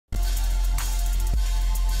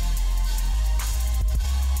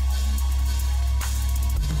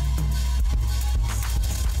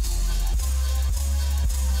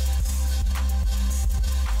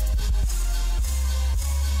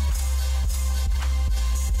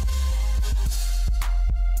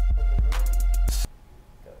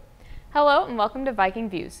Hello and welcome to Viking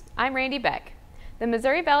Views. I'm Randy Beck. The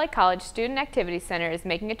Missouri Valley College Student Activities Center is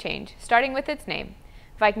making a change, starting with its name.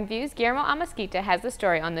 Viking Views' Guillermo Amasquita has the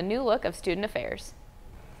story on the new look of Student Affairs.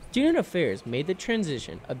 Student Affairs made the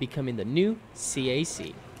transition of becoming the new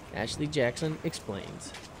CAC. Ashley Jackson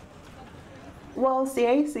explains. Well,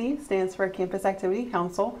 CAC stands for Campus Activity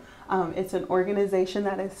Council. It's an organization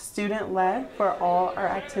that is student-led for all our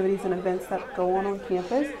activities and events that go on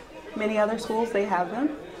campus. Many other schools, they have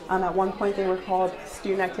them. At one point, they were called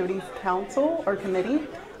Student Activities Council or Committee,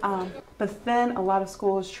 but then a lot of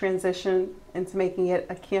schools transitioned into making it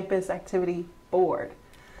a Campus Activity Board.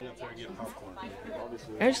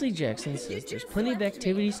 Ashley Jackson says there's plenty of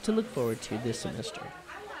activities to look forward to this semester.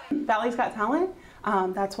 Valley's Got Talent,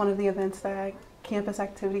 that's one of the events that Campus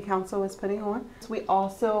Activity Council is putting on. We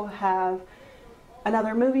also have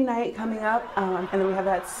another movie night coming up, and then we have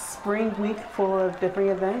that spring week full of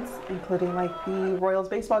different events, including like the Royals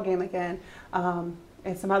baseball game again, and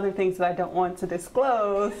some other things that I don't want to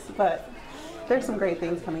disclose, but there's some great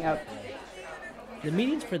things coming up. The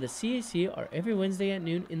meetings for the CAC are every Wednesday at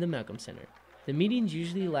noon in the Malcolm Center. The meetings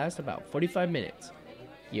usually last about 45 minutes.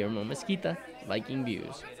 Guillermo Mesquita, Viking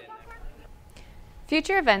Views.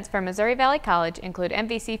 Future events for Missouri Valley College include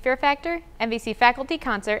MVC Fear Factor, MVC Faculty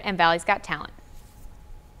Concert, and Valley's Got Talent.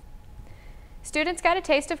 Students got a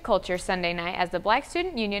taste of culture Sunday night as the Black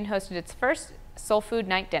Student Union hosted its first Soul Food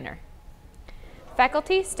Night dinner.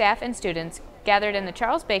 Faculty, staff, and students gathered in the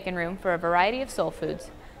Charles Bacon Room for a variety of soul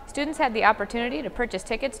foods. Students had the opportunity to purchase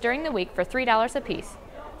tickets during the week for $3 apiece.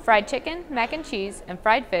 Fried chicken, mac and cheese, and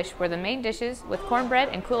fried fish were the main dishes with cornbread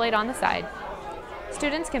and Kool-Aid on the side.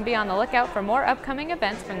 Students can be on the lookout for more upcoming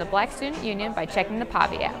events from the Black Student Union by checking the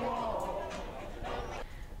PAVI app.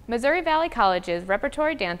 Missouri Valley College's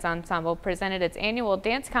Repertory Dance Ensemble presented its annual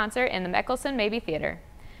dance concert in the Mickelson Mabee Theater.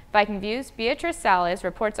 Viking Views' Beatrice Sales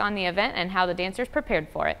reports on the event and how the dancers prepared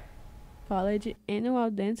for it. College annual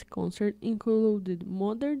dance concert included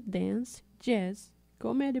modern dance, jazz,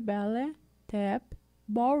 comedy ballet, tap,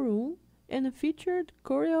 ballroom, and featured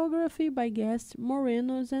choreography by guests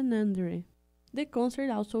Morenos and Andre. The concert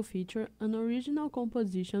also featured an original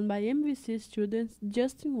composition by MVC students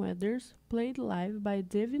Justin Weathers, played live by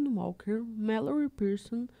Devin Walker, Mallory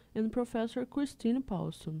Pearson, and Professor Christine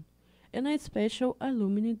Paulson, and a special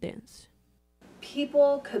alumni dance.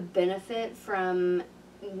 People could benefit from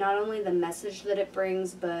not only the message that it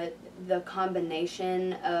brings, but the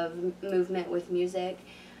combination of movement with music.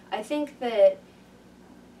 I think that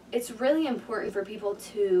it's really important for people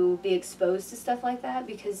to be exposed to stuff like that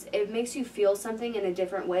because it makes you feel something in a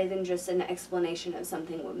different way than just an explanation of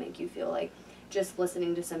something would make you feel. Like just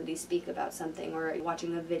listening to somebody speak about something or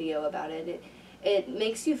watching a video about it. It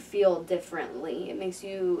makes you feel differently.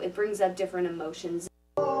 It brings up different emotions.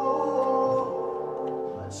 Oh,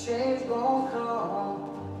 a change gonna come.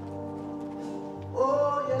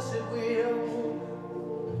 Oh, yes it will.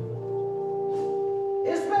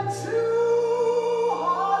 It's been too.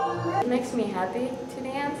 It makes me happy to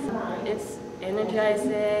dance. It's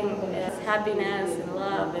energizing, it's happiness and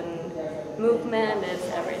love and movement, it's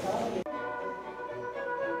everything.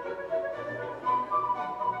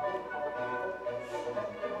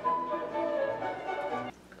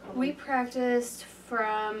 We practiced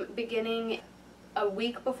from beginning a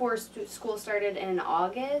week before school started in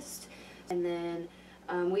August, and then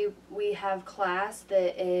we have class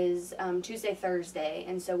that is Tuesday, Thursday,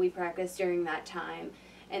 and so we practice during that time.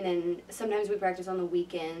 And then sometimes we practice on the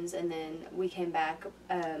weekends, and then we came back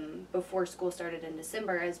before school started in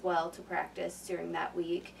December as well to practice during that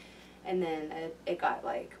week. And then it got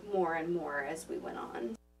like more and more as we went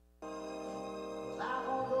on.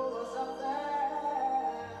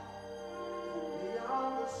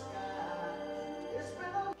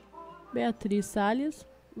 Beatriz Sales,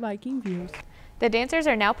 Viking Views. The dancers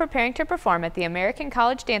are now preparing to perform at the American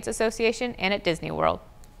College Dance Association and at Disney World.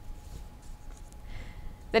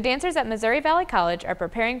 The dancers at Missouri Valley College are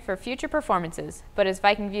preparing for future performances, but as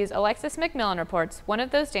Viking Views' Alexis McMillan reports, one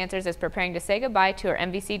of those dancers is preparing to say goodbye to her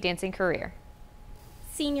MVC dancing career.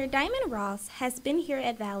 Senior Diamond Ross has been here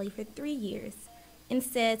at Valley for 3 years and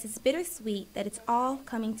says it's bittersweet that it's all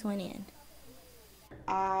coming to an end.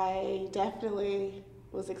 I definitely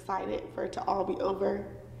was excited for it to all be over,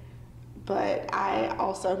 but I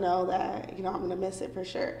also know that, I'm going to miss it for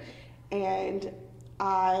sure. And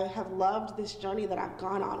I have loved this journey that I've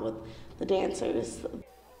gone on with the dancers.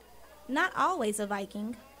 Not always a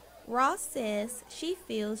Viking, Ross says she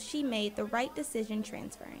feels she made the right decision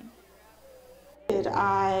transferring.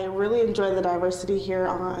 I really enjoy the diversity here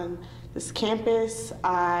on this campus.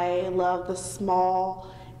 I love the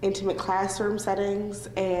small intimate classroom settings,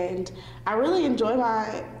 and I really enjoy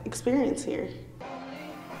my experience here.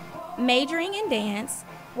 Majoring in dance,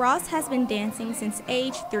 Ross has been dancing since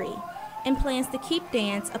age 3 and plans to keep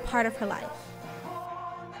dance a part of her life.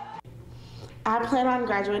 I plan on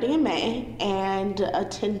graduating in May and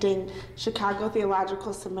attending Chicago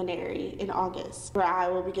Theological Seminary in August, where I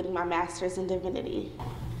will be getting my master's in divinity.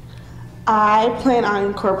 I plan on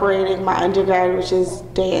incorporating my undergrad, which is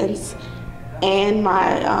dance, and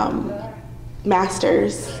my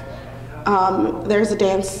master's. There's a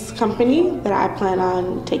dance company that I plan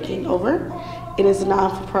on taking over. It is a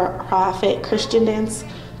non-profit Christian dance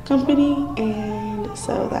company, and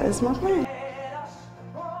so that is my plan.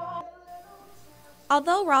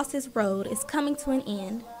 Although Ross's road is coming to an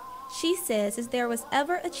end, she says if there was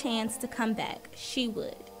ever a chance to come back, she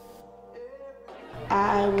would.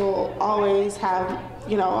 I will always have,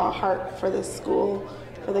 a heart for this school,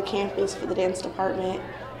 for the campus, for the dance department.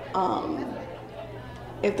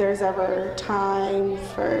 If there's ever time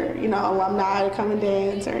for, alumni to come and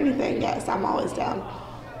dance or anything, yes, I'm always down.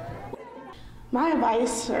 My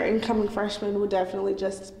advice for incoming freshmen would definitely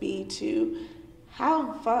just be to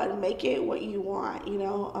have fun, make it what you want,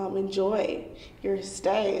 enjoy your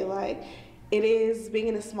stay. Like, it is being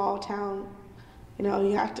in a small town,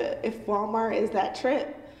 you have to, if Walmart is that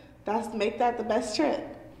trip, make that the best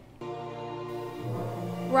trip.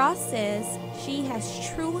 Ross says she has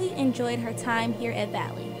truly enjoyed her time here at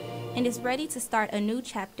Valley and is ready to start a new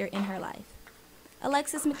chapter in her life.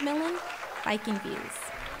 Alexis McMillan, Viking Views.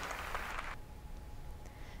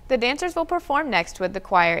 The dancers will perform next with the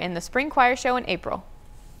choir in the Spring Choir Show in April.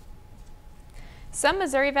 Some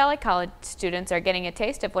Missouri Valley College students are getting a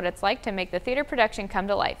taste of what it's like to make the theater production come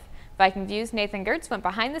to life. Viking Views' Nathan Gertz went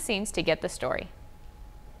behind the scenes to get the story.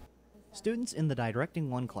 Students in the Directing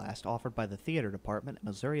 1 class offered by the theater department at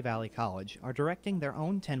Missouri Valley College are directing their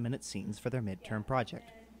own 10-minute scenes for their midterm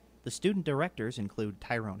project. The student directors include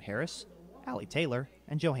Tyrone Harris, Allie Taylor,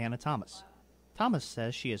 and Johanna Thomas. Thomas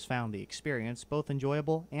says she has found the experience both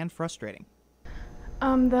enjoyable and frustrating.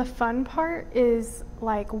 The fun part is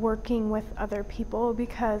like working with other people,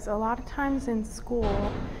 because a lot of times in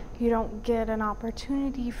school you don't get an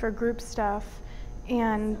opportunity for group stuff,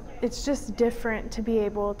 and it's just different to be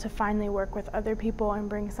able to finally work with other people and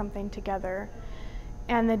bring something together.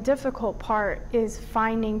 And the difficult part is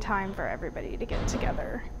finding time for everybody to get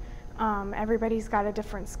together. Everybody's got a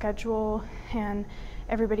different schedule, and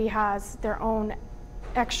everybody has their own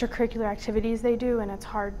extracurricular activities they do, and it's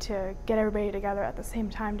hard to get everybody together at the same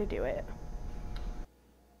time to do it.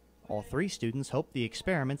 All 3 students hope the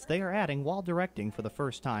experiments they are adding while directing for the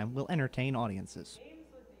first time will entertain audiences.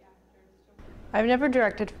 I've never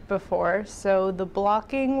directed before, so the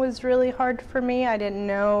blocking was really hard for me. I didn't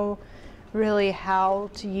know really how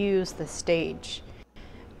to use the stage.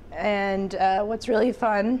 And what's really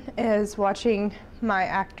fun is watching my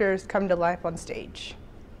actors come to life on stage.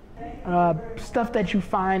 Stuff that you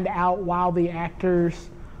find out while the actors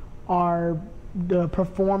are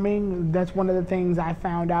performing, that's one of the things I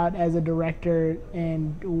found out as a director,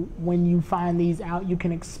 and when you find these out, you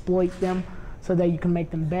can exploit them so that you can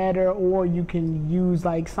make them better, or you can use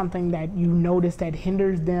like something that you notice that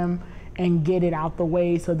hinders them and get it out the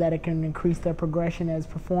way so that it can increase their progression as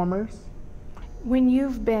performers. When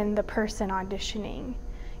you've been the person auditioning,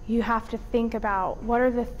 you have to think about what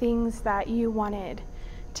are the things that you wanted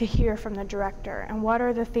to hear from the director, and what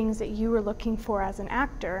are the things that you were looking for as an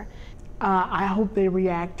actor. I hope they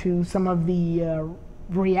react to some of the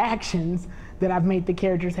reactions that I've made the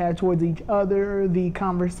characters have towards each other, the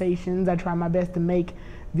conversations. I try my best to make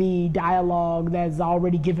the dialogue that's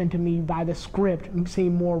already given to me by the script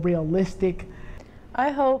seem more realistic.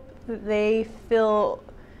 I hope that they feel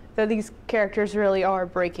that these characters really are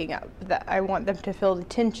breaking up, that I want them to feel the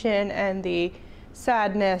tension and the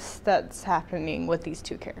sadness that's happening with these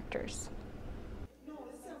 2 characters.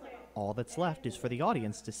 All that's left is for the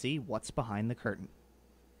audience to see what's behind the curtain.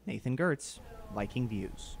 Nathan Gertz, Viking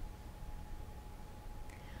Views.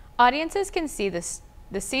 Audiences can see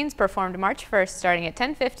the scenes performed March 1st starting at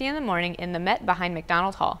 10:50 in the morning in the Met behind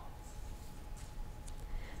McDonald Hall.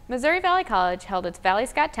 Missouri Valley College held its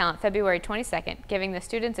Valley's Got Talent February 22nd, giving the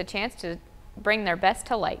students a chance to bring their best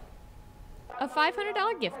to light. A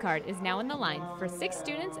 $500 gift card is now in the line for 6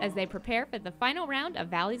 students as they prepare for the final round of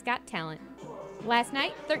Valley's Got Talent. Last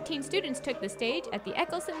night, 13 students took the stage at the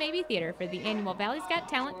Eccleston Mabee Theater for the annual Valley's Got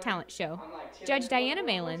Talent talent show. Judge Diana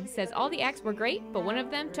Malin says all the acts were great, but one of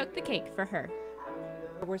them took the cake for her.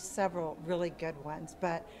 There were several really good ones,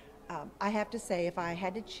 but I have to say, if I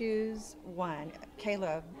had to choose one,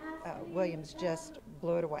 Kayla Williams just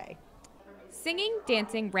blew it away. Singing,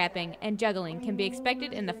 dancing, rapping, and juggling can be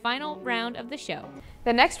expected in the final round of the show.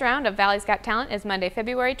 The next round of Valley's Got Talent is Monday,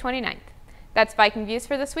 February 29th. That's Viking Views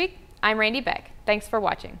for this week. I'm Randy Beck. Thanks for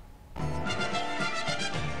watching.